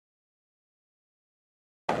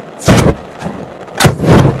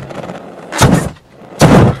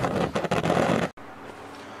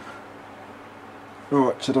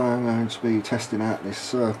Today I'm going to be testing out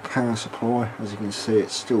this power supply. As you can see,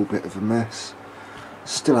 it's still a bit of a mess.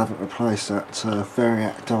 Still haven't replaced that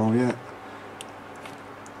variac dial yet.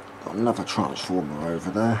 Got another transformer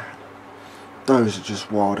over there. Those are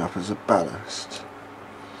just wired up as a ballast.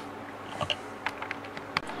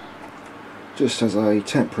 Just as a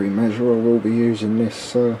temporary measure, I will be using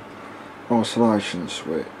this isolation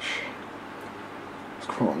switch. It's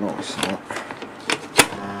quite nice, that.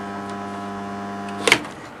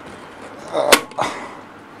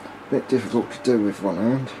 Bit difficult to do with one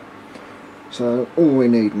hand, so all we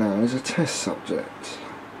need now is a test subject.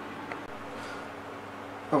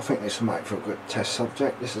 I think this will make for a good test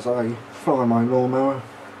subject. This is a flymo lawnmower,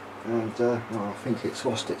 and well, I think it's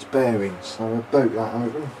lost its bearings, so I'll boot that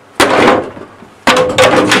open.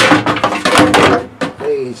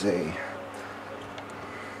 Easy.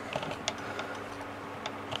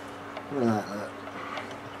 Look at that.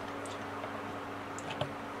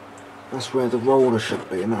 That's where the roller should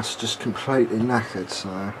be, and that's just completely knackered, so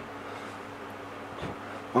I'm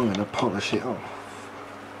going to polish it off.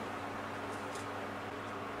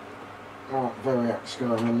 Right, variac's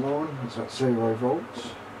going online, it's at 0 volts.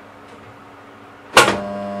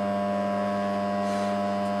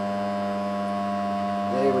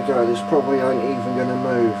 There we go, this probably ain't even going to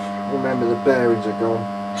move. Remember, the bearings are gone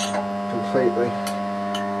completely.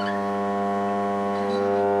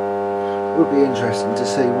 Would be interesting to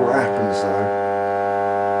see what happens though.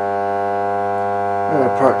 We're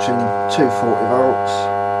approaching 240 volts,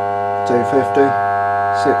 250,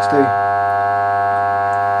 60,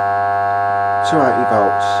 280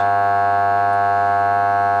 volts.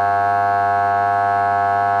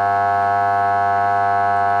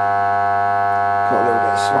 Got a little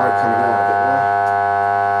bit of smoke coming out of it there.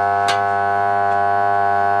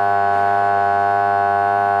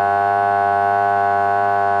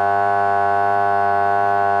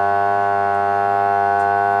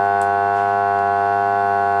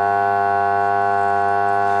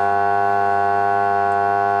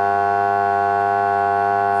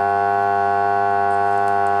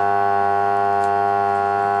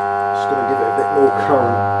 Going to give it a bit more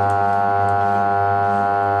current.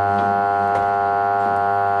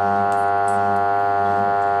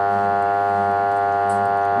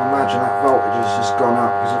 I imagine that voltage has just gone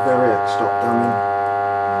up because the variac stopped humming.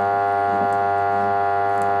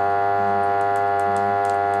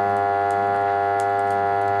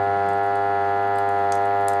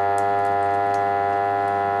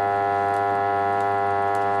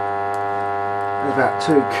 There's about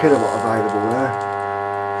 2 kilowatt available there.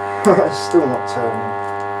 It's still not turning.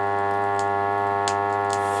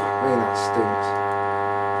 Fuck me, that stinks.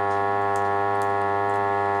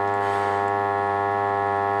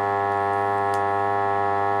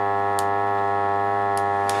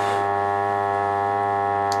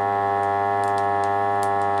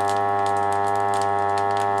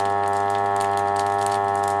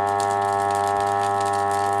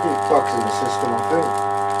 Few bugs in the system, I think.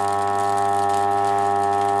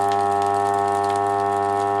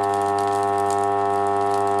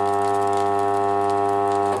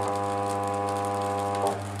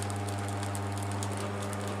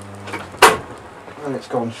 And it's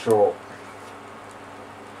gone short.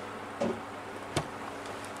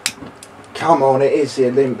 Come on, it is the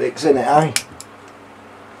Olympics, isn't it, eh?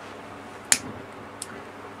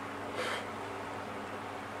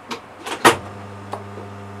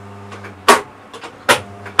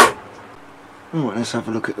 Alright, let's have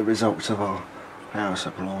a look at the results of our power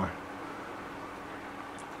supply.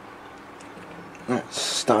 That's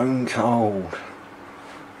stone cold.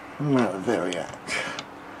 Not the variac.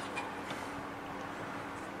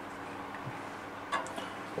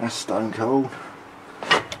 That's stone cold.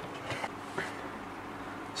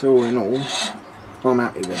 So all in all, I'm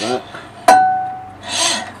happy with that.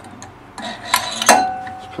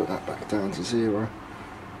 Let's put that back down to 0.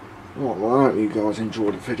 Right, well, I hope you guys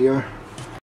enjoyed the video.